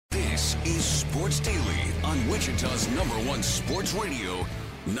Sports Daily on Wichita's #1 sports radio,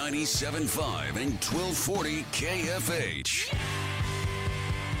 97.5 and 1240 KFH.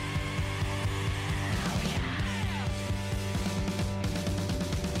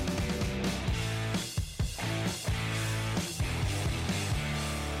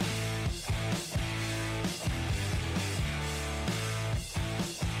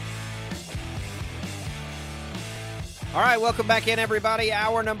 All right, welcome back in, everybody.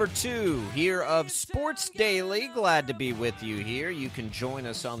 Hour number 2 here of Sports Daily. Glad to be with you here. You can join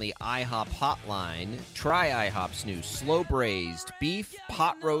us on the IHOP hotline. Try IHOP's new slow-braised beef,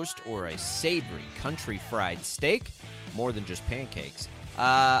 pot roast, or a savory country fried steak. More than just pancakes.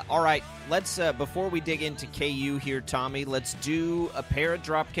 All right, let's, before we dig into KU here, Tommy, let's do a pair of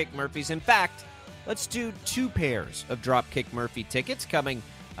Dropkick Murphys. In fact, let's do 2 pairs of Dropkick Murphy tickets coming,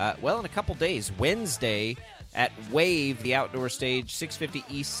 in a couple days. Wednesday at Wave, the outdoor stage, 650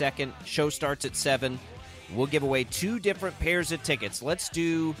 East 2nd. Show starts at 7. We'll give away 2 different pairs of tickets. Let's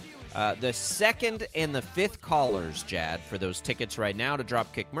do the 2nd and the 5th callers, Jad, for those tickets right now to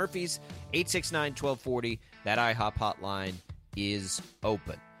Dropkick Murphys. 869-1240. That IHOP hotline is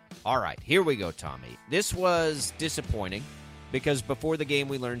open. All right, here we go, Tommy. This was disappointing because before the game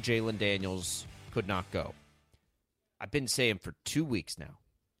we learned Jalon Daniels could not go. I've been saying for 2 weeks now,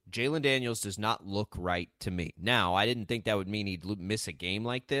 Jalon Daniels does not look right to me. Now, I didn't think that would mean he'd miss a game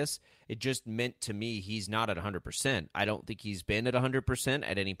like this. It just meant to me he's not at 100%. I don't think he's been at 100%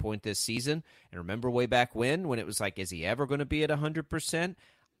 at any point this season. And remember way back when it was like, is he ever going to be at 100%?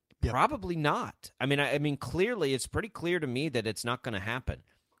 Yep. Probably not. I mean, clearly, it's pretty clear to me that it's not going to happen.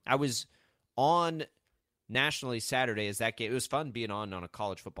 I was on nationally Saturday as that game. It was fun being on a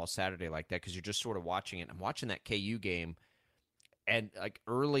college football Saturday like that because you're just sort of watching it. I'm watching that KU game. And like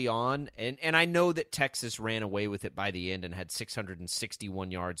early on, and I know that Texas ran away with it by the end and had 661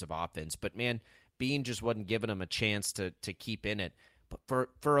 yards of offense. But, man, Bean just wasn't giving them a chance to keep in it. But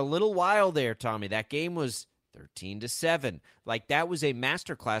for a little while there, Tommy, that game was 13-7. Like, that was a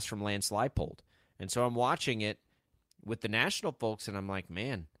masterclass from Lance Leipold. And so I'm watching it with the national folks, and I'm like,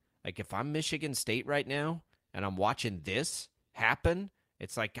 man, like if I'm Michigan State right now and I'm watching this happen,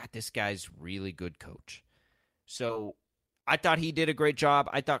 it's like, God, this guy's really good coach. So I thought he did a great job.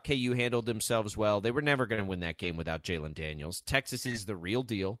 I thought KU handled themselves well. They were never going to win that game without Jalon Daniels. Texas is the real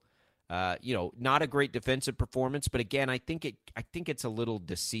deal. Not a great defensive performance, but again, I think it's a little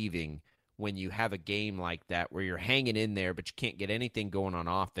deceiving when you have a game like that where you're hanging in there, but you can't get anything going on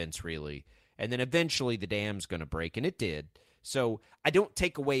offense really, and then eventually the dam's going to break, and it did. So I don't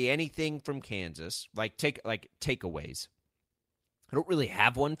take away anything from Kansas, like takeaways. I don't really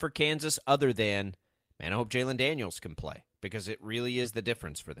have one for Kansas other than, man, I hope Jalon Daniels can play because it really is the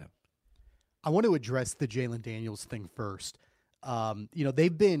difference for them. I want to address the Jalon Daniels thing first.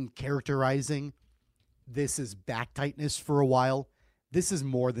 They've been characterizing this as back tightness for a while. This is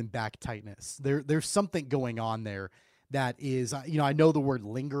more than back tightness. There's something going on there that is, I know the word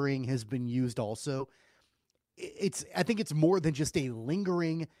lingering has been used also. I think it's more than just a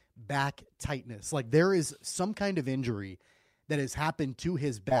lingering back tightness. Like there is some kind of injury that has happened to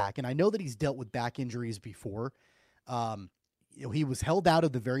his back. And I know that he's dealt with back injuries before. He was held out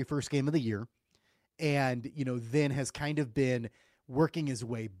of the very first game of the year and, then has kind of been working his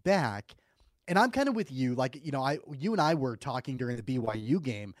way back. And I'm kind of with you. Like, you and I were talking during the BYU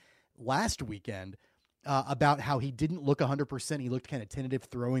game last weekend about how he didn't look 100%. He looked kind of tentative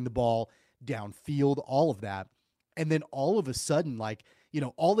throwing the ball downfield, all of that. And then all of a sudden,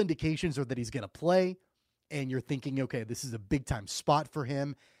 all indications are that he's going to play. And you're thinking, okay, this is a big time spot for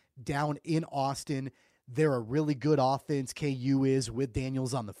him down in Austin. They're a really good offense. KU is with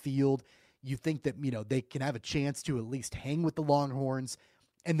Daniels on the field. You think that, they can have a chance to at least hang with the Longhorns.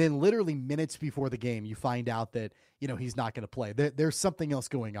 And then literally minutes before the game, you find out that, he's not going to play. There's something else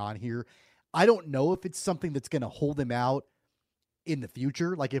going on here. I don't know if it's something that's going to hold him out in the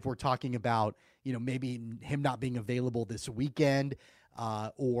future. Like if we're talking about, maybe him not being available this weekend,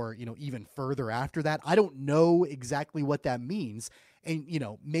 or, even further after that. I don't know exactly what that means. And,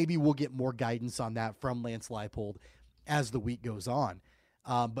 maybe we'll get more guidance on that from Lance Leipold as the week goes on.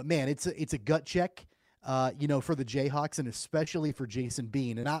 But man, it's a gut check, for the Jayhawks and especially for Jason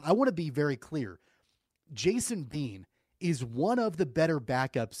Bean. And I want to be very clear. Jason Bean is one of the better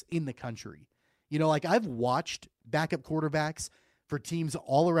backups in the country. I've watched backup quarterbacks for teams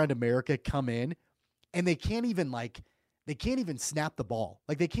all around America come in and they can't even snap the ball.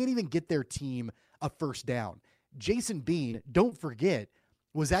 Like they can't even get their team a first down. Jason Bean, don't forget,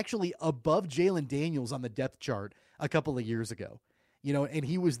 was actually above Jalon Daniels on the depth chart a couple of years ago. And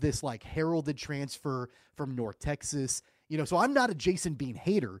he was this heralded transfer from North Texas. So I'm not a Jason Bean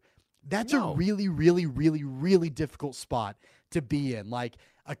hater. That's No. a really, really, really, really difficult spot to be in. Like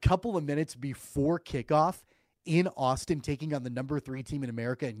a couple of minutes before kickoff in Austin, taking on the number 3 team in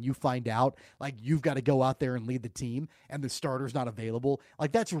America, and you find out like you've got to go out there and lead the team and the starter's not available.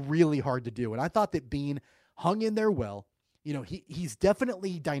 Like that's really hard to do. And I thought that Bean hung in there well. You know, he's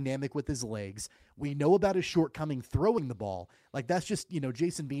definitely dynamic with his legs. We know about his shortcoming throwing the ball. Like that's just, you know,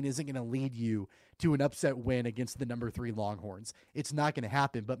 Jason Bean isn't going to lead you to an upset win against the number 3 Longhorns. It's not going to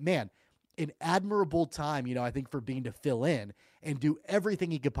happen. But man, an admirable time, you know, I think for Bean to fill in and do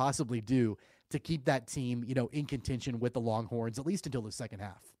everything he could possibly do to keep that team, you know, in contention with the Longhorns, at least until the second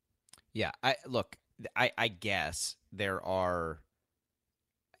half. Yeah, I guess there are.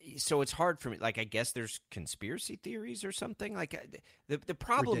 So it's hard for me. Like, I guess there's conspiracy theories or something. Like, the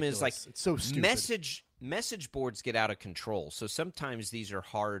problem Ridiculous. is, like, it's so stupid. message boards get out of control. So sometimes these are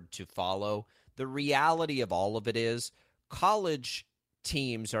hard to follow. The reality of all of it is college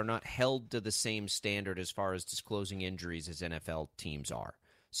teams are not held to the same standard as far as disclosing injuries as NFL teams are.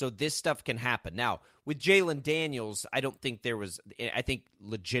 So this stuff can happen. Now, with Jalon Daniels, I don't think there was – I think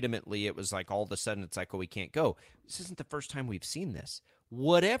legitimately it was like all of a sudden it's like, oh, we can't go. This isn't the first time we've seen this.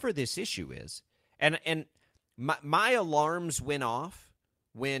 Whatever this issue is, and my alarms went off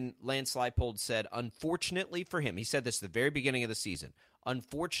when Lance Leipold said, unfortunately for him – he said this at the very beginning of the season.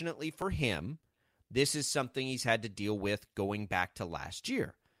 Unfortunately for him, this is something he's had to deal with going back to last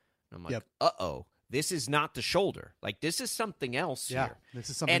year. And I'm like, Yep. uh-oh. This is not the shoulder. Like, this is something else here. This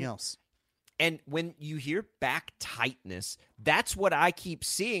is something else. And when you hear back tightness, that's what I keep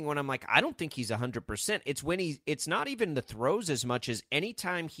seeing when I'm like, I don't think he's 100%. It's when it's not even the throws as much as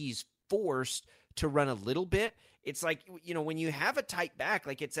anytime he's forced to run a little bit. It's like, you know, when you have a tight back,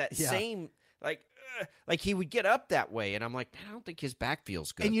 like it's that same, like he would get up that way. And I'm like, man, I don't think his back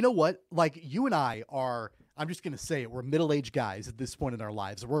feels good. And you know what? Like you and I are, I'm just going to say it, we're middle-aged guys at this point in our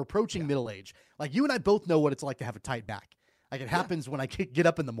lives. We're approaching middle age. Like you and I both know what it's like to have a tight back. Like it happens when I get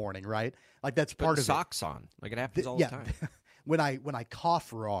up in the morning, right? Like that's part of socks on. Like it happens all the time. when I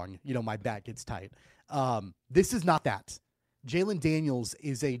cough wrong, you know, my back gets tight. This is not that. Jalon Daniels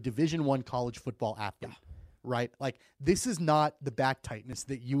is a Division I college football athlete, right? Like this is not the back tightness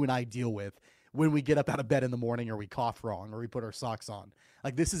that you and I deal with when we get up out of bed in the morning or we cough wrong or we put our socks on.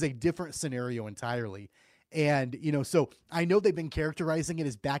 Like this is a different scenario entirely. And, you know, so I know they've been characterizing it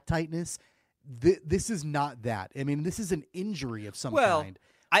as back tightness. This is not that. I mean, this is an injury of some kind.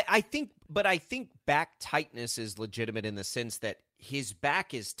 I think back tightness is legitimate in the sense that his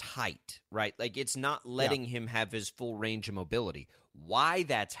back is tight, right? Like it's not letting him have his full range of mobility. Why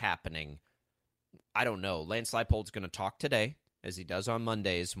that's happening, I don't know. Lance Leipold's going to talk today, as he does on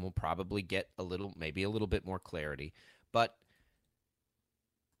Mondays, and we'll probably get maybe a little bit more clarity. But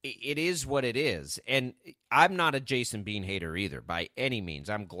it is what it is. And I'm not a Jason Bean hater either by any means.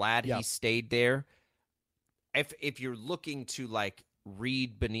 I'm glad he stayed there. If you're looking to like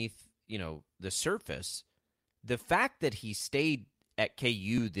read beneath, you know, the surface, the fact that he stayed at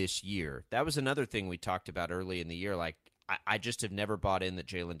KU this year, that was another thing we talked about early in the year. Like I just have never bought in that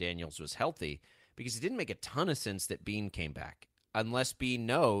Jalon Daniels was healthy because it didn't make a ton of sense that Bean came back unless Bean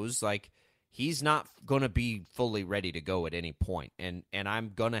knows like he's not going to be fully ready to go at any point, and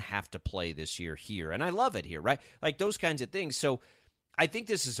I'm going to have to play this year here, and I love it here, right? Like those kinds of things. So I think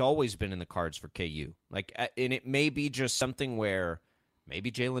this has always been in the cards for KU. Like, and it may be just something where maybe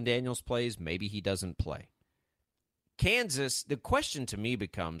Jalon Daniels plays, maybe he doesn't play. Kansas, the question to me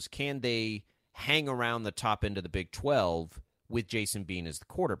becomes, can they hang around the top end of the Big 12 with Jason Bean as the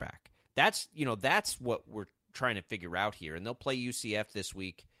quarterback? That's what we're trying to figure out here, and they'll play UCF this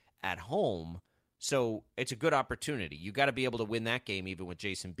week at home, so it's a good opportunity. You got to be able to win that game even with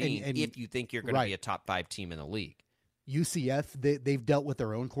Jason Bean if you think you're going to be a top 5 team in the league. UCF, they've dealt with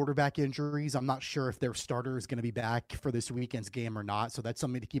their own quarterback injuries. I'm not sure if their starter is going to be back for this weekend's game or not, so that's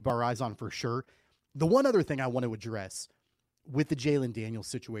something to keep our eyes on for sure. The one other thing I want to address with the Jalon Daniels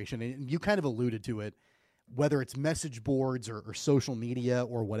situation, and you kind of alluded to it, whether it's message boards or social media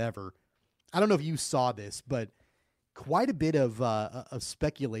or whatever, I don't know if you saw this, but quite a bit of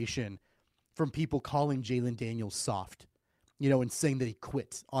speculation from people calling Jalon Daniels soft, you know, and saying that he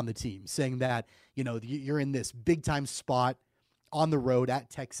quit on the team, saying that, you know, you're in this big time spot on the road at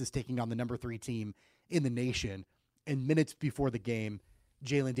Texas, taking on the number 3 team in the nation. And minutes before the game,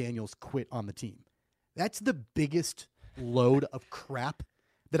 Jalon Daniels quit on the team. That's the biggest load of crap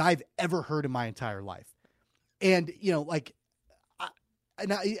that I've ever heard in my entire life. And, you know, like,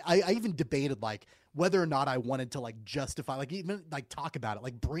 I even debated like whether or not I wanted to like justify, like even like talk about it,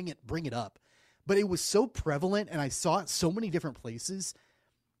 like bring it up. But it was so prevalent and I saw it so many different places,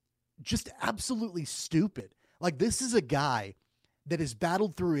 just absolutely stupid. Like this is a guy that has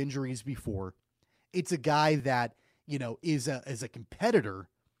battled through injuries before. It's a guy that, is a competitor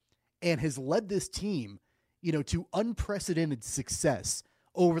and has led this team, to unprecedented success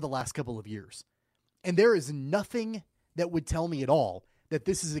over the last couple of years. And there is nothing that would tell me at all that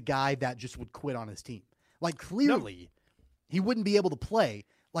this is a guy that just would quit on his team. Like, clearly, he wouldn't be able to play.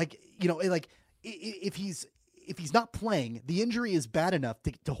 If he's not playing, the injury is bad enough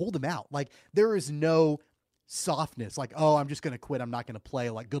to hold him out. Like, there is no softness. Like, oh, I'm just going to quit. I'm not going to play.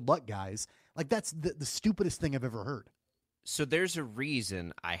 Like, good luck, guys. Like, that's the stupidest thing I've ever heard. So there's a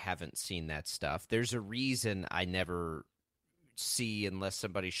reason I haven't seen that stuff. There's a reason I never see unless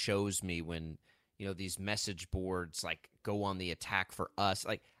somebody shows me when, these message boards like go on the attack for us.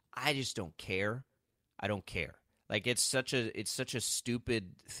 Like, I just don't care. I don't care. Like, it's such a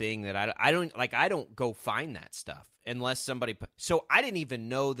stupid thing that I don't go find that stuff unless somebody so I didn't even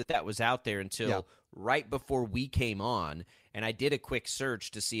know that was out there until right before we came on, and I did a quick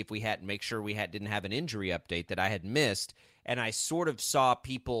search to see if make sure we didn't have an injury update that I had missed, and I sort of saw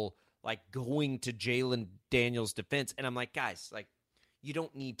people like going to Jalon Daniels' defense, and I'm like, guys, like, you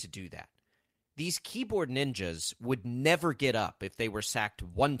don't need to do that. These keyboard ninjas would never get up if they were sacked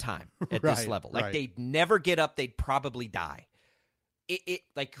one time at this level. Like, they'd never get up. They'd probably die.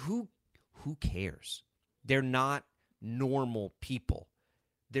 Like, who cares? They're not normal people.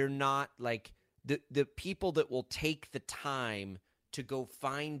 They're not like the people that will take the time to go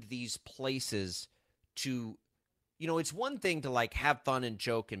find these places to, it's one thing to like have fun and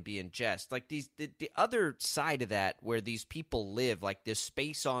joke and be in jest. Like the other side of that where these people live, like this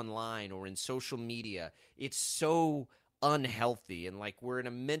space online or in social media, it's so unhealthy. And like we're in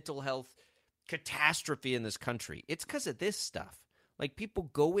a mental health catastrophe in this country. It's because of this stuff. Like people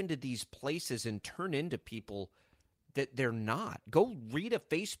go into these places and turn into people that they're not. Go read a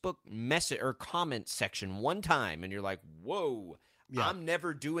Facebook message or comment section one time and you're like, whoa, I'm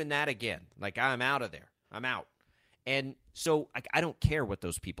never doing that again. Like I'm out of there. I'm out. And so I don't care what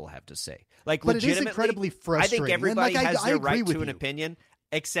those people have to say. Like, but legitimately, it is incredibly frustrating. I think everybody has their right to an you. Opinion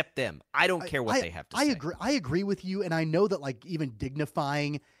except them. I don't care what they have to say. I agree with you, and I know that like even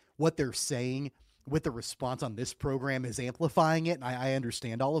dignifying what they're saying with the response on this program is amplifying it, and I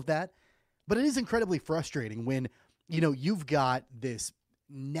understand all of that. But it is incredibly frustrating when, you've got this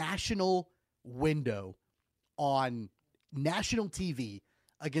national window on national TV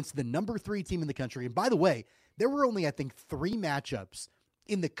against the number 3 team in the country. And by the way, there were only, I think, 3 matchups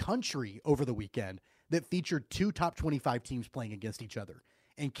in the country over the weekend that featured 2 top 25 teams playing against each other.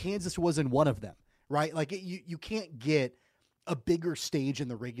 And Kansas was in one of them, right? Like you can't get a bigger stage in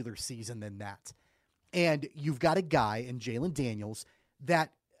the regular season than that. And you've got a guy in Jalon Daniels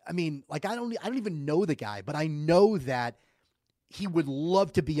that, I mean, like I don't even know the guy, but I know that he would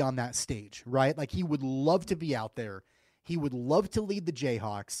love to be on that stage, right? Like he would love to be out there. He would love to lead the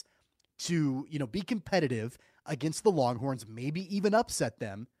Jayhawks to, be competitive against the Longhorns, maybe even upset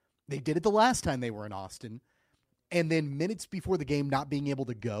them. They did it the last time they were in Austin. And then minutes before the game not being able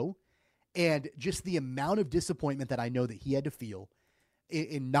to go. And just the amount of disappointment that I know that he had to feel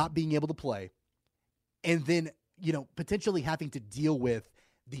in not being able to play. And then, potentially having to deal with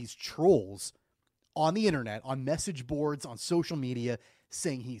these trolls on the internet, on message boards, on social media,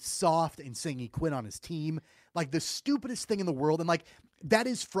 saying he's soft and saying he quit on his team. Like the stupidest thing in the world. And like, that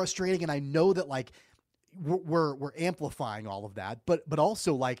is frustrating. And I know that like we're amplifying all of that, but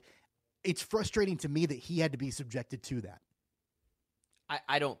also like it's frustrating to me that he had to be subjected to that.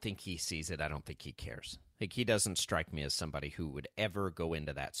 I don't think he sees it. I don't think he cares. Like he doesn't strike me as somebody who would ever go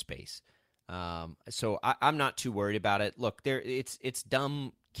into that space. So I'm not too worried about it. Look, it's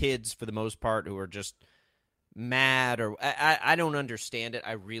dumb kids for the most part who are just mad, or I don't understand it.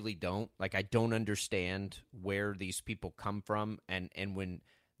 I really don't. Like I don't understand where these people come from, and when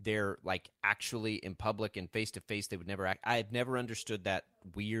they're like actually in public and face to face, they would never act. I've never understood that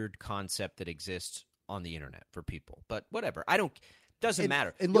weird concept that exists on the internet for people. But whatever, doesn't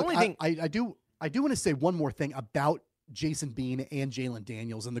matter. And look, I do want to say one more thing about Jason Bean and Jalon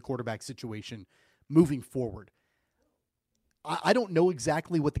Daniels and the quarterback situation moving forward. I don't know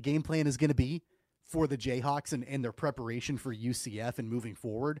exactly what the game plan is going to be for the Jayhawks and their preparation for UCF and moving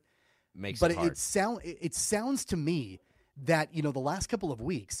forward. But it sounds to me that, the last couple of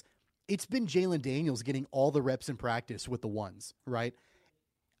weeks, it's been Jalon Daniels getting all the reps in practice with the ones, right?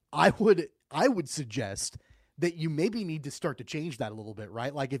 I would suggest that you maybe need to start to change that a little bit,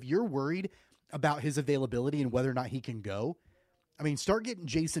 right? Like if you're worried about his availability and whether or not he can go, I mean, start getting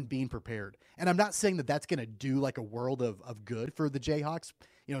Jason Bean prepared. And I'm not saying that that's going to do like a world of good for the Jayhawks.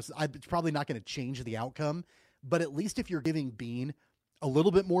 It's probably not going to change the outcome, but at least if you're giving Bean a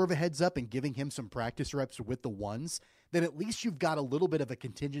little bit more of a heads up and giving him some practice reps with the ones, then at least you've got a little bit of a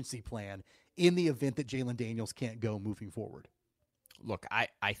contingency plan in the event that Jalon Daniels can't go moving forward. Look,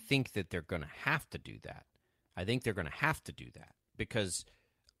 I think that they're going to have to do that. I think they're going to have to do that because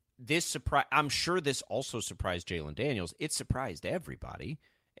I'm sure this also surprised Jalon Daniels. It surprised everybody,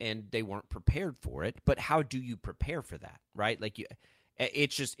 and they weren't prepared for it. But how do you prepare for that, right? Like,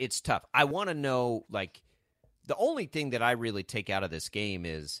 it's tough. I want to know, like, the only thing that I really take out of this game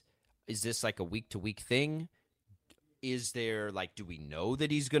is this like a week-to-week thing? Is there, like, do we know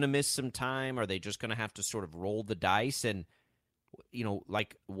that he's going to miss some time? Are they just going to have to sort of roll the dice? And, you know,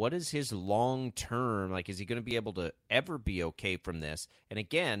 like, what is his long-term? Like, is he going to be able to ever be okay from this? And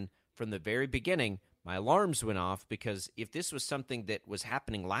again, from the very beginning, my alarms went off because if this was something that was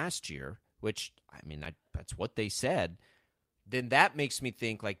happening last year, which, I mean, that's what they said, then that makes me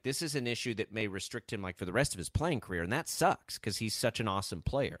think, like, this is an issue that may restrict him, like, for the rest of his playing career, and that sucks because he's such an awesome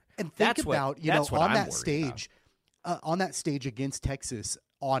player. And think about, on that stage, against Texas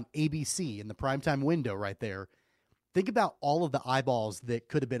on ABC in the primetime window right there, think about all of the eyeballs that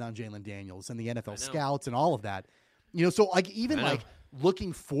could have been on Jalon Daniels and the NFL scouts and all of that. You know, so, like, even, like,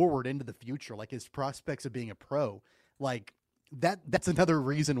 looking forward into the future, like, his prospects of being a pro, like, that's another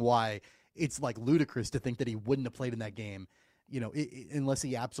reason why it's, like, ludicrous to think that he wouldn't have played in that game, you know, unless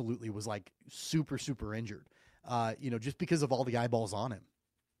he absolutely was, like, super, super injured, you know, just because of all the eyeballs on him.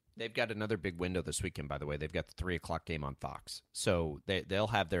 They've got another big window this weekend, by the way. They've got the 3 o'clock game on Fox. So they'll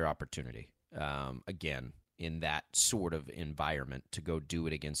have their opportunity, again, in that sort of environment to go do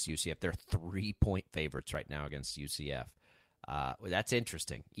it against UCF. They're 3-point favorites right now against UCF. That's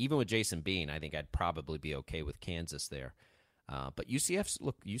interesting. Even with Jason Bean, I think I'd probably be okay with Kansas there. But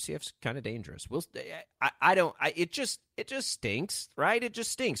UCF's kind of dangerous. It just stinks, right? It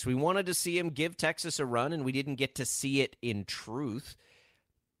just stinks. We wanted to see him give Texas a run, and we didn't get to see it in truth.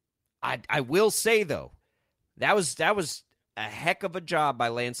 I will say, though, that was a heck of a job by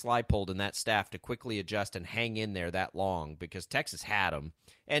Lance Leipold and that staff to quickly adjust and hang in there that long because Texas had him.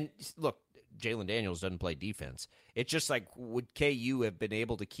 And look, Jalon Daniels doesn't play defense. It's just like, would KU have been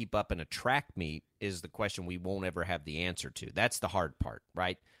able to keep up in a track meet is the question we won't ever have the answer to. That's the hard part,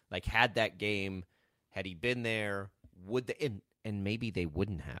 right? Like, had he been there, would they, and maybe they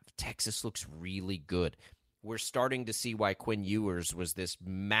wouldn't have. Texas looks really good. We're starting to see why Quinn Ewers was this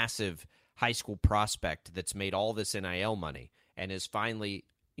massive high school prospect that's made all this NIL money and has finally,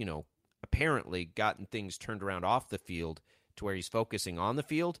 you know, apparently gotten things turned around off the field to where he's focusing on the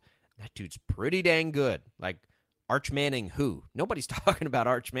field. That dude's pretty dang good. Like, Arch Manning, who? Nobody's talking about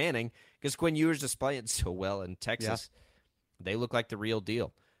Arch Manning because Quinn Ewers is playing so well in Texas. Yeah. They look like the real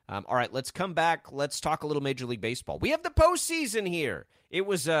deal. All right, let's come back. Let's talk a little Major League Baseball. We have the postseason here. It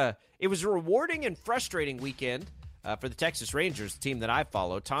was a rewarding and frustrating weekend for the Texas Rangers, the team that I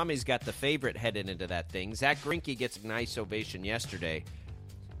follow. Tommy's got the favorite heading into that thing. Zach Greinke gets a nice ovation yesterday.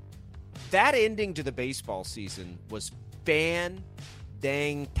 That ending to the baseball season was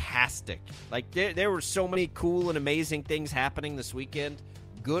dang-tastic. Like, there were so many cool and amazing things happening this weekend.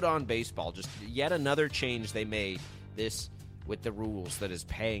 Good on baseball. Just yet another change they made this with the rules that is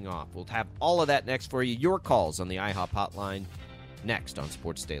paying off. We'll have all of that next for you. Your calls on the IHOP hotline next on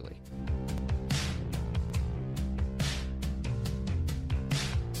Sports Daily.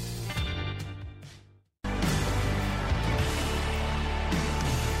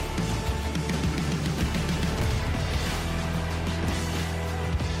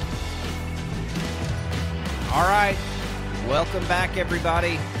 All right, welcome back,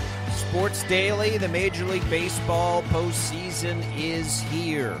 everybody. Sports Daily, the Major League Baseball postseason is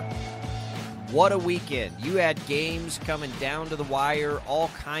here. What a weekend. You had games coming down to the wire, all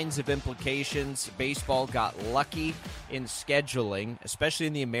kinds of implications. Baseball got lucky in scheduling, especially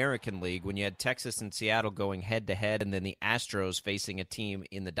in the American League, when you had Texas and Seattle going head-to-head, and then the Astros facing a team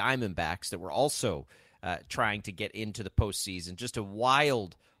in the Diamondbacks that were also trying to get into the postseason. Just a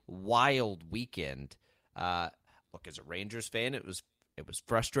wild, wild weekend. Look, as a Rangers fan, it was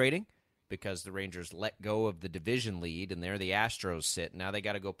frustrating because the Rangers let go of the division lead, and there the Astros sit. Now they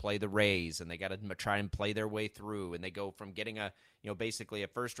got to go play the Rays, and they got to try and play their way through, and they go from getting basically a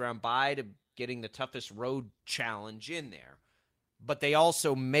first-round bye to getting the toughest road challenge in there. But they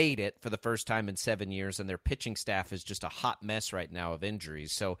also made it for the first time in 7 years, and their pitching staff is just a hot mess right now of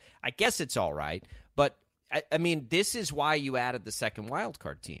injuries. So I guess it's all right. But, I mean, this is why you added the second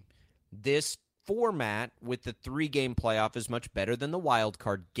wildcard team. This format with the 3-game playoff is much better than the wild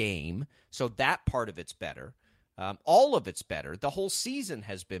card game, so that part of it's better. All of it's better. The whole season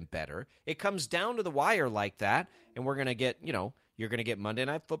has been better. It comes down to the wire like that, and we're going to get, you're going to get Monday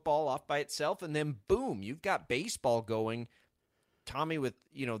Night Football off by itself, and then boom, you've got baseball going Tommy, with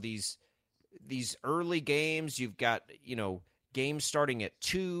these early games. You've got games starting at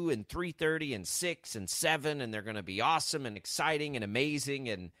 2 and 3:30 and 6 and 7, and they're going to be awesome and exciting and amazing.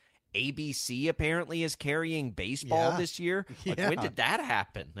 And ABC apparently is carrying baseball this year. Like, when did that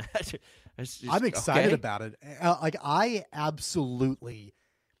happen? I'm excited about it. I absolutely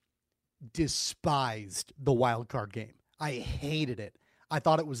despised the wild card game. I hated it. I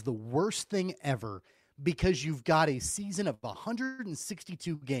thought it was the worst thing ever because you've got a season of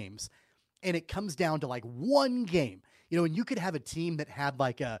 162 games and it comes down to like one game. And you could have a team that had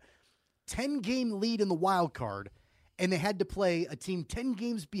like a 10-game lead in the wild card and they had to play a team 10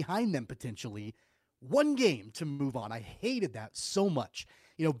 games behind them potentially, one game to move on. I hated that so much.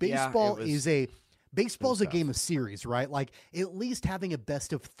 Baseball is a game of series, right? Like, at least having a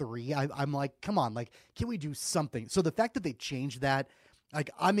best of 3, I'm like, come on, like, can we do something? So the fact that they changed that,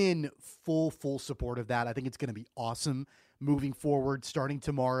 like, I'm in full support of that. I think it's going to be awesome moving forward, starting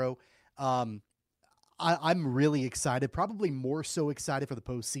tomorrow. I'm really excited, probably more so excited for the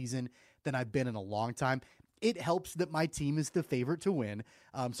postseason than I've been in a long time. It helps that my team is the favorite to win,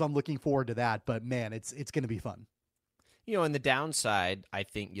 so I'm looking forward to that. But, man, it's going to be fun. And the downside, I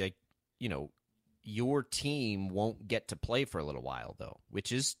think, your team won't get to play for a little while, though,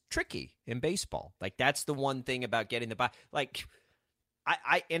 which is tricky in baseball. Like, that's the one thing about getting the bye. Like,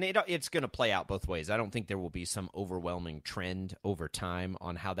 it's going to play out both ways. I don't think there will be some overwhelming trend over time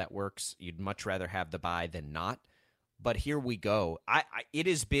on how that works. You'd much rather have the bye than not. But here we go. It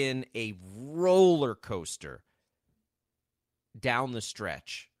has been a roller coaster down the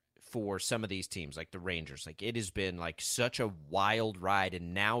stretch for some of these teams, like the Rangers. Like, it has been like such a wild ride,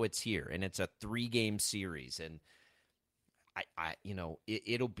 and now it's here, and it's a 3-game series, and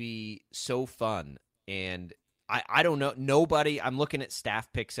it'll be so fun. And I don't know. Nobody. I'm looking at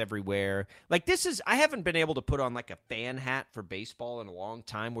staff picks everywhere. Like, I haven't been able to put on like a fan hat for baseball in a long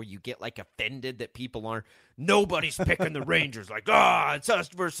time where you get like offended that people aren't. Nobody's picking the Rangers. Like, it's us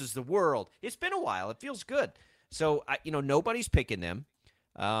versus the world. It's been a while. It feels good. So, nobody's picking them.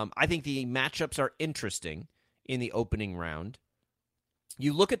 I think the matchups are interesting in the opening round.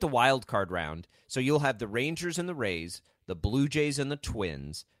 You look at the wild card round. So you'll have the Rangers and the Rays, the Blue Jays and the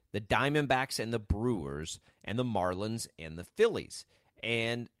Twins, the Diamondbacks and the Brewers, and the Marlins and the Phillies.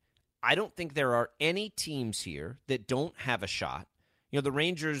 And I don't think there are any teams here that don't have a shot. The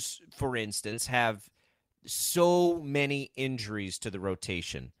Rangers, for instance, have so many injuries to the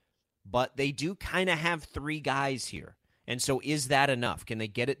rotation, but they do kind of have 3 guys here. And so is that enough? Can they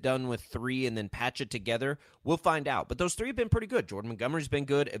get it done with 3 and then patch it together? We'll find out. But those 3 have been pretty good. Jordan Montgomery's been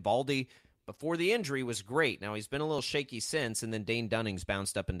good. Evaldi, before the injury, was great. Now, he's been a little shaky since, and then Dane Dunning's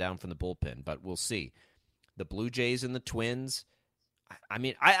bounced up and down from the bullpen, but we'll see. The Blue Jays and the Twins, I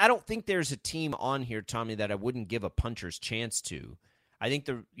mean, I don't think there's a team on here, Tommy, that I wouldn't give a puncher's chance to. I think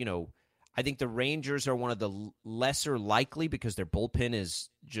the Rangers are one of the lesser likely because their bullpen is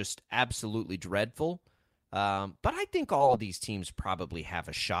just absolutely dreadful. But I think all of these teams probably have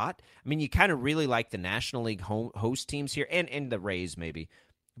a shot. I mean, you kind of really like the National League host teams here, and the Rays maybe.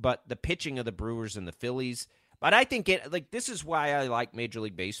 But the pitching of the Brewers and the Phillies. But I think this is why I like Major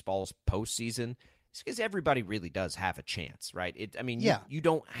League Baseball's postseason. It's because everybody really does have a chance, right? You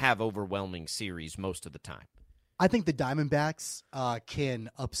don't have overwhelming series most of the time. I think the Diamondbacks can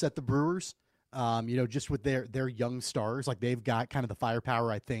upset the Brewers. Just with their young stars, like they've got kind of the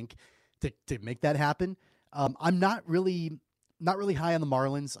firepower, I think, to make that happen. I'm not really high on the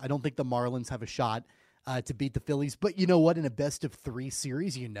Marlins. I don't think the Marlins have a shot to beat the Phillies. But you know what? In a best of 3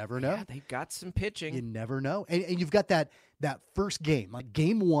 series, you never know. Yeah, they've got some pitching. You never know. And you've got that first game, like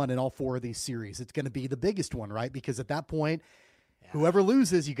game 1 in all 4 of these series. It's going to be the biggest one, right? Because at that point, whoever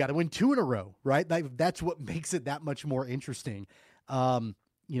loses, you got to win 2 in a row, right? That's what makes it that much more interesting.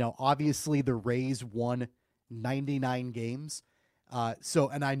 Obviously the Rays won 99 games.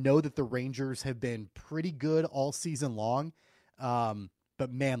 And I know that the Rangers have been pretty good all season long.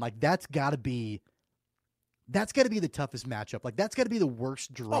 But man, like that's gotta be the toughest matchup. Like that's gotta be the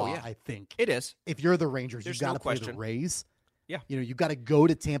worst draw, I think. It is. If you're the Rangers, you've got to play the Rays. Yeah. You've got to go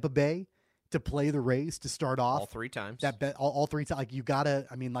to Tampa Bay to play the Rays to start off. All 3 times. All 3 times. Like you gotta,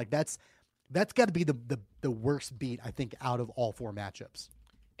 that's gotta be the worst beat, I think, out of all 4 matchups.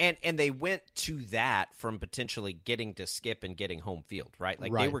 And they went to that from potentially getting to skip and getting home field, right?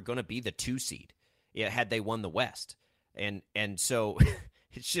 Like they were going to be the 2 seed had they won the West. And so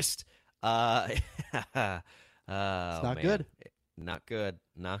it's just it's not good. Not good.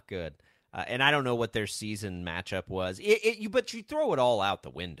 Not good. And I don't know what their season matchup was. But you throw it all out the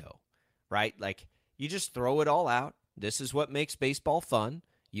window, right? Like you just throw it all out. This is what makes baseball fun.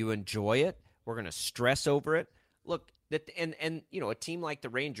 You enjoy it. We're going to stress over it. Look, And a team like the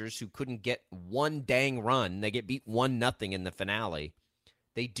Rangers who couldn't get one dang run, they get beat 1-0 in the finale.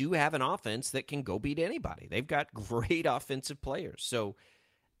 They do have an offense that can go beat anybody. They've got great offensive players. So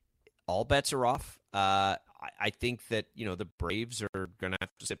all bets are off. I think that, the Braves are going to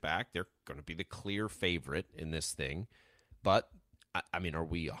have to sit back. They're going to be the clear favorite in this thing. But, I mean, are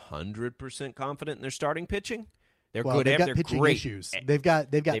we 100% confident in their starting pitching? They're good. They've got they're pitching great. issues. They've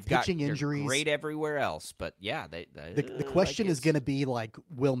got pitching injuries. Great everywhere else, but yeah, the question is going to be like,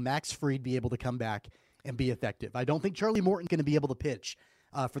 will Max Fried be able to come back and be effective? I don't think Charlie Morton's going to be able to pitch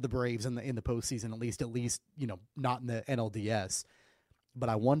for the Braves in the postseason, at least not in the NLDS. But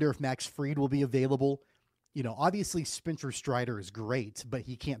I wonder if Max Fried will be available. Obviously Spencer Strider is great, but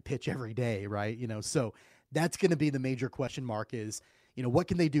he can't pitch every day, right? So that's going to be the major question mark is, what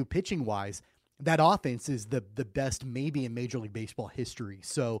can they do pitching wise? That offense is the best maybe in Major League Baseball history.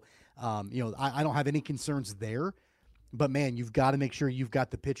 So, I don't have any concerns there. But, man, you've got to make sure you've got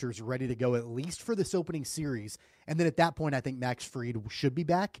the pitchers ready to go at least for this opening series. And then at that point, I think Max Fried should be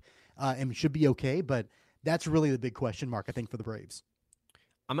back and should be okay. But that's really the big question mark, I think, for the Braves.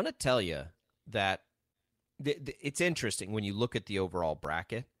 I'm going to tell you that it's interesting when you look at the overall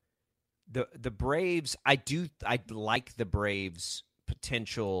bracket. The Braves, I like the Braves'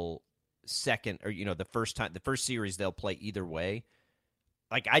 potential second or the first series they'll play either way.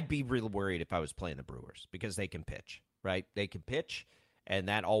 Like, I'd be real worried if I was playing the Brewers because they can pitch, right? They can pitch, and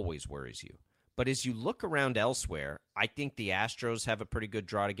that always worries you. But as you look around elsewhere, I think the Astros have a pretty good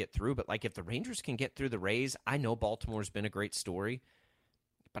draw to get through. But like, if the Rangers can get through the Rays, I know Baltimore's been a great story,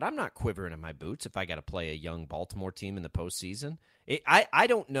 but I'm not quivering in my boots if I got to play a young Baltimore team in the postseason. I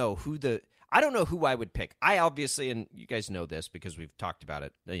don't know who I would pick. I obviously, and you guys know this because we've talked about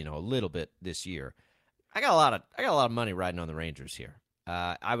it, a little bit this year. I got a lot of money riding on the Rangers here.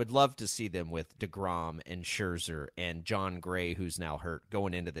 I would love to see them with DeGrom and Scherzer and John Gray, who's now hurt,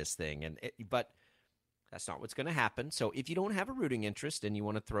 going into this thing. But that's not what's going to happen. So if you don't have a rooting interest and you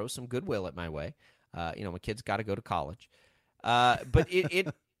want to throw some goodwill at my way, my kid's got to go to college. But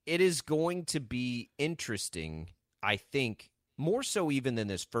it is going to be interesting, I think, more so even than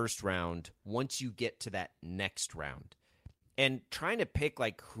this first round, once you get to that next round. And trying to pick,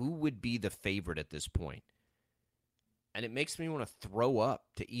 like, who would be the favorite at this point. And it makes me want to throw up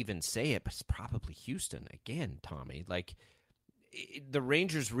to even say it, but it's probably Houston. Again, Tommy, like, the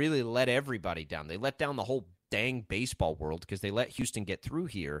Rangers really let everybody down. They let down the whole dang baseball world because they let Houston get through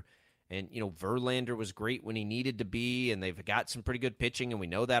here. And, Verlander was great when he needed to be, and they've got some pretty good pitching, and we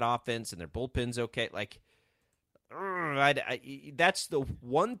know that offense, and their bullpen's okay. Like, that's the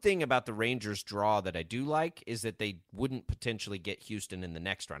one thing about the Rangers' draw that I do like is that they wouldn't potentially get Houston in the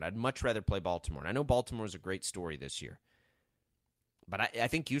next round. I'd much rather play Baltimore. And I know Baltimore is a great story this year, but I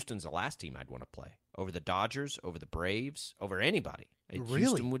think Houston's the last team I'd want to play over the Dodgers, over the Braves, over anybody. Really?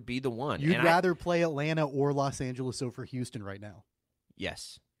 Houston would be the one. You'd rather play Atlanta or Los Angeles over Houston right now?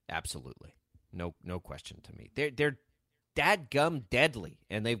 Yes, absolutely. No question to me. They're dadgum deadly,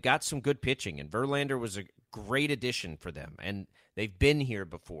 and they've got some good pitching, and Verlander was a great addition for them, and they've been here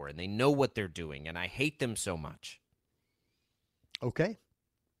before, and they know what they're doing, and I hate them so much. Okay.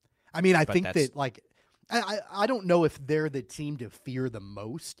 I mean, I think that, like, I don't know if they're the team to fear the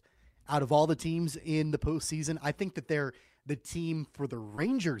most out of all the teams in the postseason. I think that they're the team for the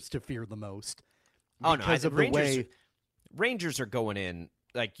Rangers to fear the most. Because of the Rangers are going in,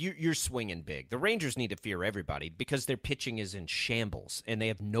 like, you're swinging big. The Rangers need to fear everybody because their pitching is in shambles, and they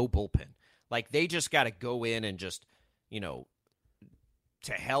have no bullpen. Like, they just got to go in and just, to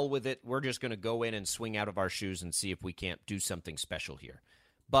hell with it. We're just going to go in and swing out of our shoes and see if we can't do something special here.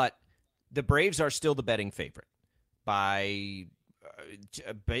 But the Braves are still the betting favorite by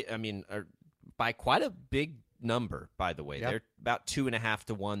quite a big number, by the way. Yep. They're about 2.5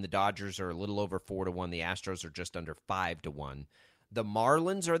 to 1. The Dodgers are a little over 4 to 1. The Astros are just under 5 to 1. The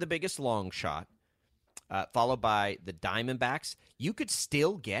Marlins are the biggest long shot, followed by the Diamondbacks. You could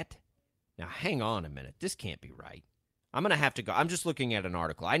still get... Now, hang on a minute. This can't be right. I'm going to have to go. I'm just looking at an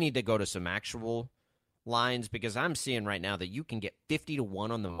article. I need to go to some actual lines because I'm seeing right now that you can get 50 to 1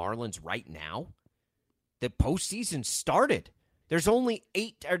 on the Marlins right now. The postseason started. There's only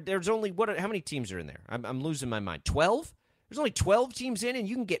how many teams are in there? I'm losing my mind. 12? There's only 12 teams in, and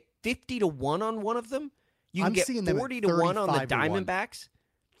you can get 50 to 1 on one of them? You can get 40 to 1 on the Diamondbacks?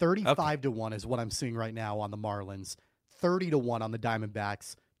 35 to 1 is what I'm seeing right now on the Marlins. 30 to 1 on the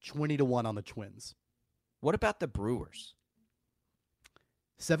Diamondbacks. 20 to 1 on the Twins. What about the Brewers?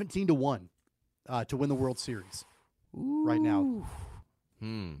 17 to 1 to win the World Series. Ooh. Right now.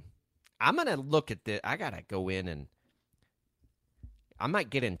 I'm going to look at this. I got to go in and I might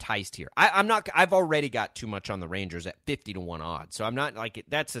get enticed here. I'm not. I've already got too much on the Rangers at 50-1 odds, so I'm not like.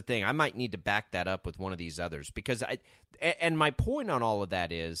 That's the thing. I might need to back that up with one of these others because And my point on all of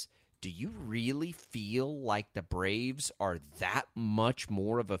that is, do you really feel like the Braves are that much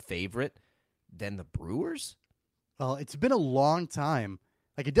more of a favorite than the Brewers? Well, it's been a long time.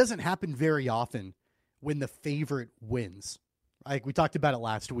 Like, it doesn't happen very often when the favorite wins. Like, we talked about it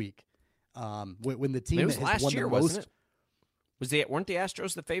last week. When the team it was has last won year, the most. wasn't it? Weren't the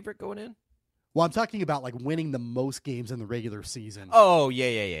Astros the favorite going in? Well, I'm talking about like winning the most games in the regular season. Oh,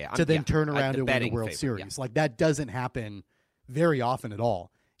 yeah. To then turn around and win the World favorite, Series. Yeah. Like, that doesn't happen very often at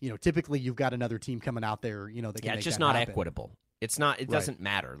all. Typically you've got another team coming out there, that can make it's just that not happen. equitable. It's not. It doesn't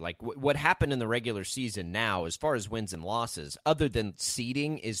matter. Like what happened in the regular season now, as far as wins and losses, other than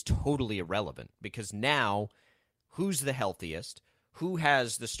seeding, is totally irrelevant because now, who's the healthiest? Who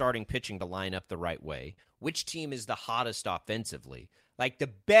has the starting pitching to line up the right way? Which team is the hottest offensively? Like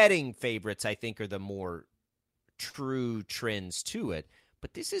the betting favorites, I think, are the more true trends to it.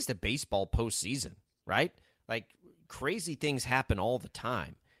 But this is the baseball postseason, right? Like crazy things happen all the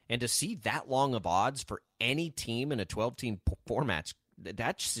time. And to see that long of odds for any team in a 12-team format,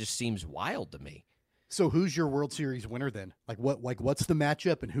 that just seems wild to me. So who's your World Series winner then? What's the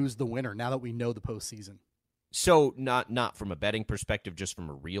matchup and who's the winner now that we know the postseason? So not from a betting perspective, just from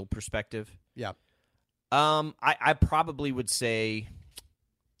a real perspective. Yeah. I probably would say,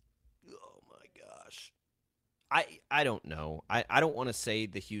 oh my gosh, I don't know. I don't want to say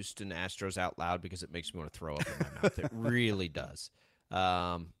the Houston Astros out loud because it makes me want to throw up in my mouth. It really does.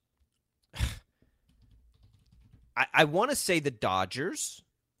 I want to say the Dodgers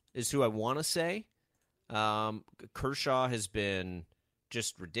is who I want to say. Kershaw has been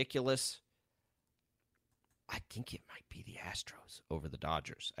just ridiculous. I think it might be the Astros over the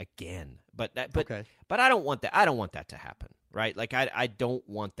Dodgers again, but I don't want that. I don't want that to happen, right? Like I don't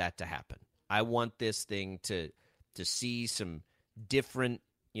want that to happen. I want this thing to see some different,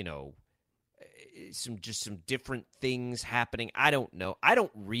 some different things happening. I don't know. I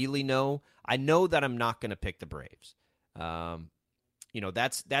don't really know. I know that I'm not going to pick the Braves.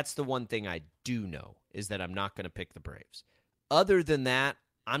 That's the one thing I do know is that I'm not going to pick the Braves. Other than that,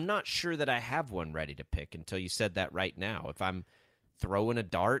 I'm not sure that I have one ready to pick until you said that right now. If I'm throwing a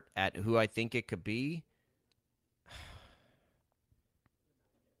dart at who I think it could be,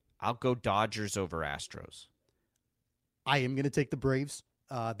 I'll go Dodgers over Astros. I am going to take the Braves.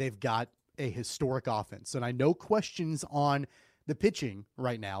 They've got a historic offense, and I know questions on the pitching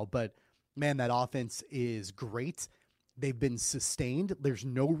right now, but man, that offense is great. They've been sustained. There's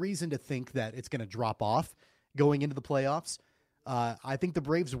no reason to think that it's going to drop off going into the playoffs. I think the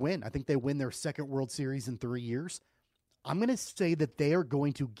Braves win. I think they win their second World Series in 3 years. I'm going to say that they are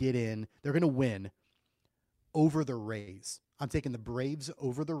going to get in. They're going to win over the Rays. I'm taking the Braves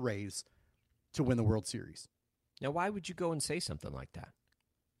over the Rays to win the World Series. Now, why would you go and say something like that?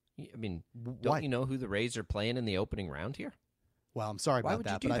 I mean, don't Why? you know who the Rays are playing in the opening round here? Well, I'm sorry Why about would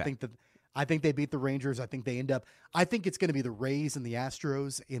you that, do but that? I think they beat the Rangers. I think it's going to be the Rays and the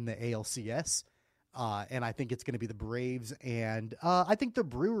Astros in the ALCS. And I think it's going to be the Braves, and I think the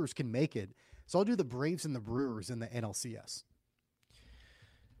Brewers can make it. So I'll do the Braves and the Brewers in the NLCS.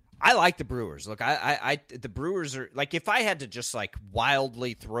 I like the Brewers. Look, the Brewers are like, if I had to just like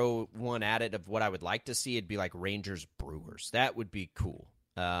wildly throw one at it of what I would like to see, it'd be like Rangers Brewers. That would be cool.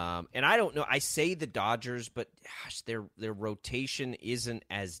 And I don't know. I say the Dodgers, but gosh, their rotation isn't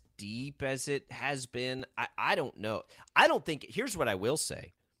as deep as it has been. I don't know. I don't think. Here's what I will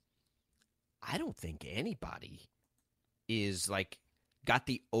say. I don't think anybody is like got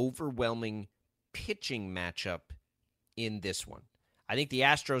the overwhelming pitching matchup in this one. I think the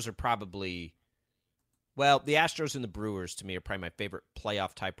Astros are probably, well, the Astros and the Brewers to me are probably my favorite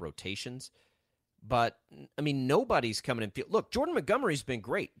playoff type rotations. But I mean, nobody's coming in. Look, Jordan Montgomery's been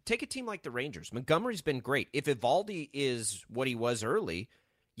great. Take a team like the Rangers. Montgomery's been great. If Evaldi is what he was early,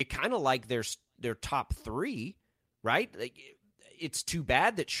 you kind of like their top three, right? Like, it's too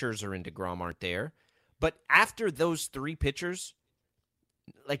bad that Scherzer and DeGrom aren't there. But after those three pitchers,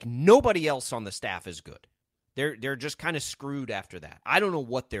 like nobody else on the staff is good. They're just kind of screwed after that. I don't know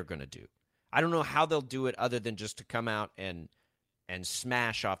what they're going to do. I don't know how they'll do it other than just to come out and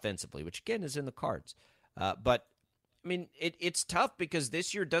smash offensively, which again is in the cards. But I mean, it's tough because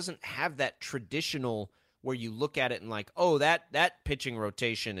this year doesn't have that traditional where you look at it and like, oh, that pitching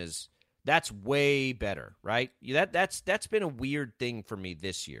rotation that's way better, right? That's been a weird thing for me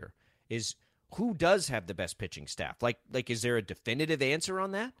this year. Is who does have the best pitching staff? Like is there a definitive answer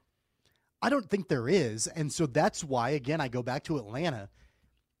on that? I don't think there is, and so that's why again I go back to Atlanta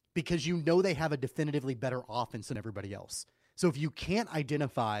because they have a definitively better offense than everybody else. So if you can't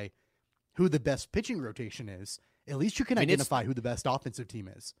identify who the best pitching rotation is, at least you can identify who the best offensive team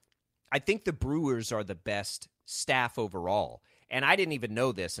is. I think the Brewers are the best staff overall. And I didn't even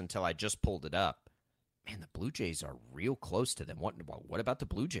know this until I just pulled it up. Man, the Blue Jays are real close to them. What about the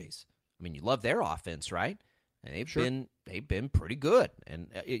Blue Jays? I mean, you love their offense, right? And they've been pretty good. And,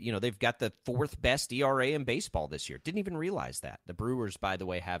 they've got the fourth best ERA in baseball this year. Didn't even realize that. The Brewers, by the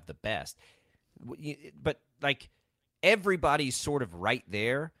way, have the best. But, everybody's sort of right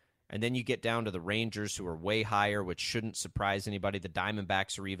there. And then you get down to the Rangers, who are way higher, which shouldn't surprise anybody. The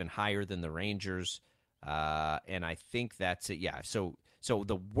Diamondbacks are even higher than the Rangers. And I think that's it. Yeah, so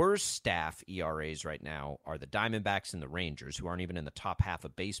the worst staff ERAs right now are the Diamondbacks and the Rangers, who aren't even in the top half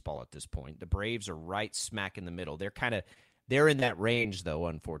of baseball at this point. The Braves are right smack in the middle. They're in that range, though,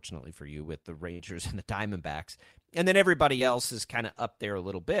 unfortunately for you, with the Rangers and the Diamondbacks. And then everybody else is kind of up there a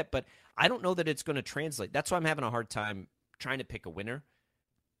little bit, but I don't know that it's going to translate. That's why I'm having a hard time trying to pick a winner.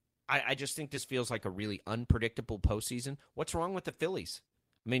 I just think this feels like a really unpredictable postseason. What's wrong with the Phillies?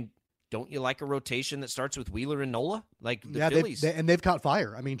 I mean, don't you like a rotation that starts with Wheeler and Nola? Like the Phillies. They've caught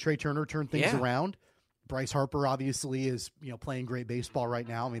fire. I mean, Trey Turner turned things around. Bryce Harper obviously is, playing great baseball right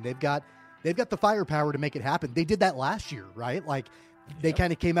now. I mean, they've got the firepower to make it happen. They did that last year, right? Like they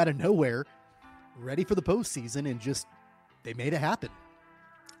kind of came out of nowhere, ready for the postseason, and they made it happen.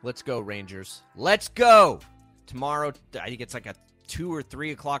 Let's go, Rangers. Let's go. Tomorrow, I think it's like a 2 or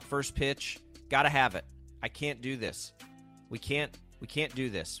 3 o'clock first pitch. Got to have it. I can't do this. We can't do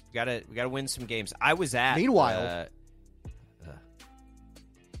this. We gotta win some games. I was at. Meanwhile,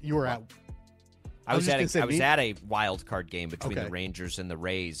 you were at. I was at a wild card game between the Rangers and the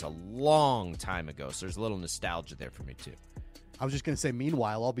Rays a long time ago. So there's a little nostalgia there for me too. I was just going to say,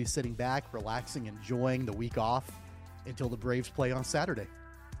 meanwhile, I'll be sitting back, relaxing, enjoying the week off until the Braves play on Saturday.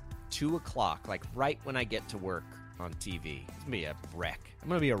 2 o'clock, like right when I get to work on TV. It's going to be a wreck. I'm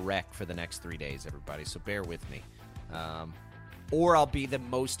going to be a wreck for the next 3 days, everybody, so bear with me. Or I'll be the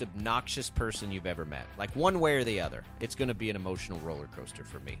most obnoxious person you've ever met. Like one way or the other. It's going to be an emotional roller coaster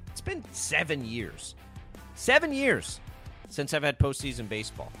for me. It's been 7 years. 7 years since I've had postseason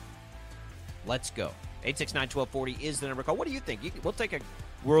baseball. Let's go. 869-1240 is the number to call. What do you think? We'll take a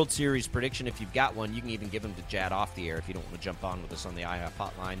World Series prediction if you've got one. You can even give them to Jad off the air if you don't want to jump on with us on the IHOP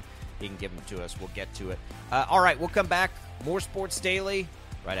hotline. You can give them to us. We'll get to it. All right, we'll come back. More Sports Daily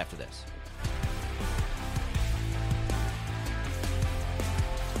right after this.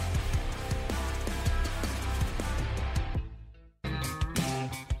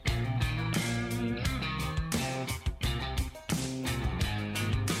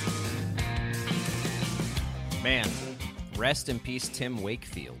 Man, rest in peace, Tim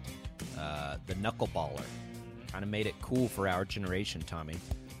Wakefield, the knuckleballer. Kind of made it cool for our generation, Tommy.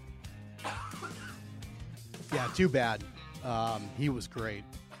 Yeah, too bad. He was great.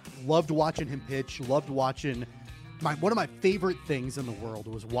 Loved watching him pitch. Loved watching. One of my favorite things in the world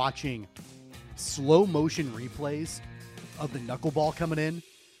was watching slow motion replays of the knuckleball coming in.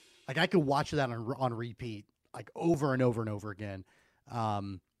 Like I could watch that on repeat, like over and over and over again.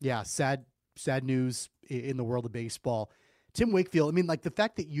 Yeah, sad news in the world of baseball. Tim Wakefield, I mean, like the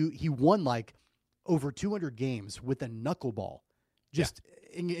fact that he won like over 200 games with a knuckleball, just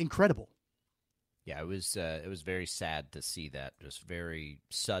incredible. Yeah, it was very sad to see that, just very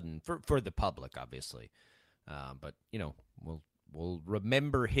sudden for the public, obviously. But we'll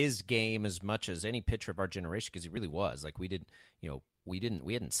remember his game as much as any pitcher of our generation because he really was like we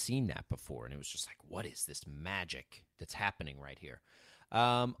hadn't seen that before, and it was just like, what is this magic that's happening right here?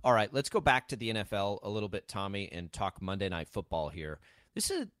 All right, let's go back to the NFL a little bit, Tommy, and talk Monday Night Football here. This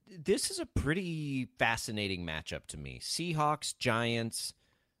is a pretty fascinating matchup to me. Seahawks, Giants.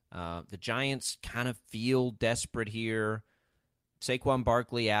 The Giants kind of feel desperate here. Saquon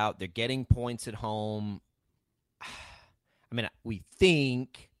Barkley out. They're getting points at home. I mean, we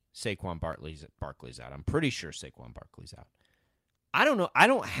think Saquon Barkley's out. I'm pretty sure Saquon Barkley's out. I don't know. I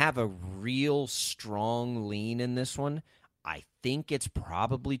don't have a real strong lean in this one. I think it's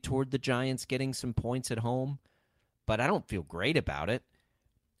probably toward the Giants getting some points at home, but I don't feel great about it.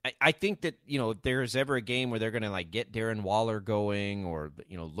 I think that, if there's ever a game where they're going to like get Darren Waller going or,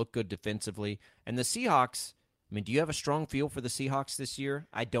 look good defensively. And the Seahawks, I mean, do you have a strong feel for the Seahawks this year?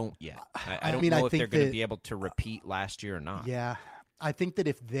 I don't yet. I don't know if they're going to be able to repeat last year or not. Yeah. I think that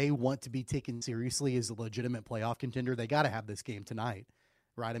if they want to be taken seriously as a legitimate playoff contender, they got to have this game tonight,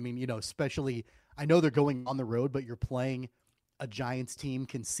 right? I mean, especially, I know they're going on the road, but you're playing a Giants team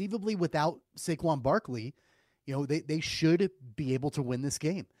conceivably without Saquon Barkley. They should be able to win this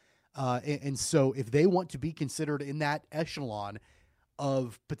game. And so if they want to be considered in that echelon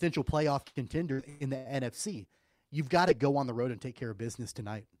of potential playoff contender in the NFC, you've got to go on the road and take care of business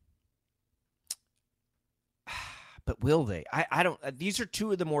tonight. But will they? I don't. These are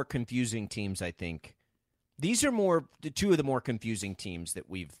two of the more confusing teams, I think. These are two of the more confusing teams that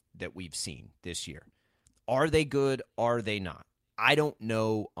we've seen this year. Are they good? Are they not? I don't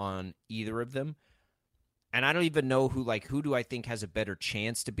know on either of them, and I don't even know who do I think has a better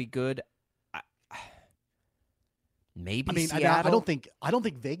chance to be good. Maybe Seattle. I don't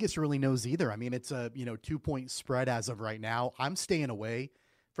think Vegas really knows either. I mean, it's a 2-point spread as of right now. I'm staying away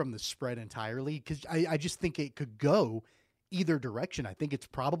from the spread entirely because I just think it could go either direction. I think it's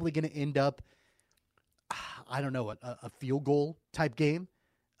probably going to end up, I don't know, a field goal type game.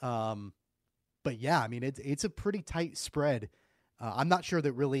 But yeah, I mean, it's a pretty tight spread. I'm not sure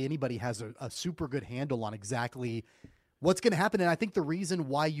that really anybody has a super good handle on exactly what's going to happen. And I think the reason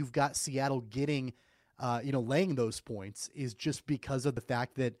why you've got Seattle getting, laying those points is just because of the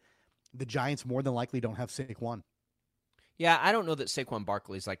fact that the Giants more than likely don't have Saquon. Yeah, I don't know that Saquon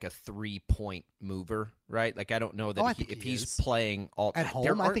Barkley is like a 3-point mover, right? Like I don't know that if he's playing all at home.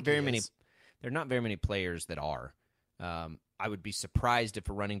 There I aren't think very many. There are not very many players that are. I would be surprised if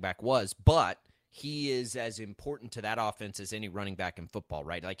a running back was, but he is as important to that offense as any running back in football,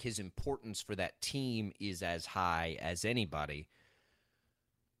 right? Like his importance for that team is as high as anybody.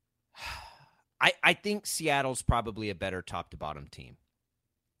 I think Seattle's probably a better top-to-bottom team.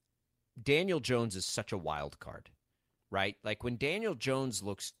 Daniel Jones is such a wild card, right? Like when Daniel Jones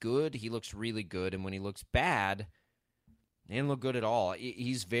looks good, he looks really good, and when he looks bad, he doesn't look good at all.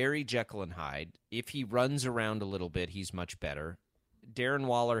 He's very Jekyll and Hyde. If he runs around a little bit, he's much better. Darren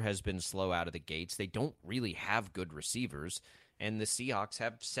Waller has been slow out of the gates. They don't really have good receivers, and the Seahawks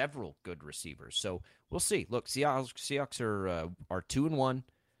have several good receivers. So we'll see. Look, Seahawks are 2-1.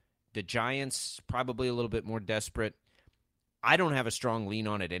 The Giants probably a little bit more desperate. I don't have a strong lean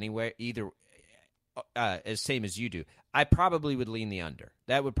on it anyway, either as same as you do. I probably would lean the under.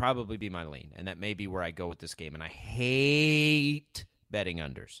 That would probably be my lean, and that may be where I go with this game. And I hate betting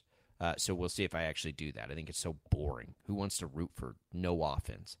unders. So we'll see if I actually do that. I think it's so boring. Who wants to root for no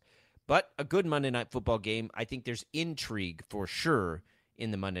offense? But a good Monday Night Football game. I think there's intrigue for sure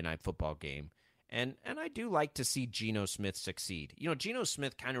in the Monday Night Football game. And I do like to see Geno Smith succeed. Geno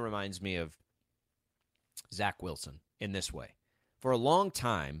Smith kind of reminds me of Zach Wilson in this way. For a long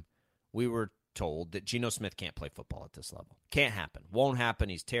time, we were told that Geno Smith can't play football at this level. Can't happen. Won't happen.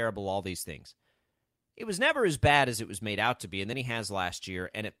 He's terrible, all these things. It was never as bad as it was made out to be, and then he has last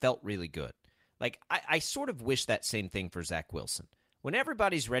year, and it felt really good. Like, I sort of wish that same thing for Zach Wilson. When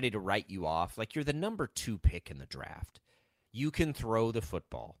everybody's ready to write you off, like you're the number 2 pick in the draft, you can throw the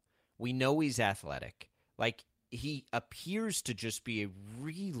football. We know he's athletic. Like, he appears to just be a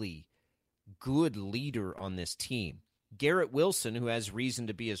really good leader on this team. Garrett Wilson, who has reason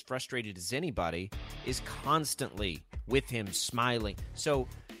to be as frustrated as anybody, is constantly with him smiling. So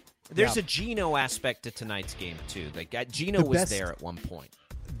there's a Geno aspect to tonight's game, too. Like, Geno was there at one point.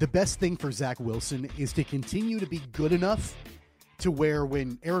 The best thing for Zach Wilson is to continue to be good enough to where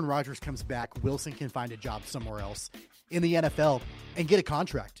when Aaron Rodgers comes back, Wilson can find a job somewhere else in the NFL and get a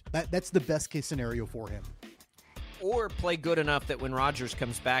contract. That's the best case scenario for him. Or play good enough that when Rodgers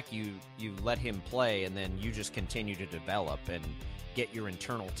comes back, you let him play, and then you just continue to develop and get your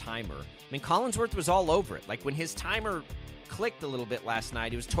internal timer. I mean, Collinsworth was all over it. Like, when his timer clicked a little bit last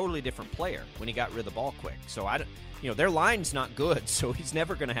night, he was a totally different player when he got rid of the ball quick. So, their line's not good, so he's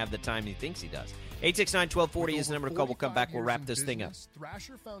never going to have the time he thinks he does. 869-1240 is the number to call. We'll come back. We'll wrap this thing up.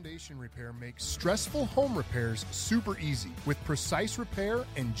 Thrasher Foundation Repair makes stressful home repairs super easy with precise repair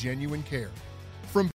and genuine care.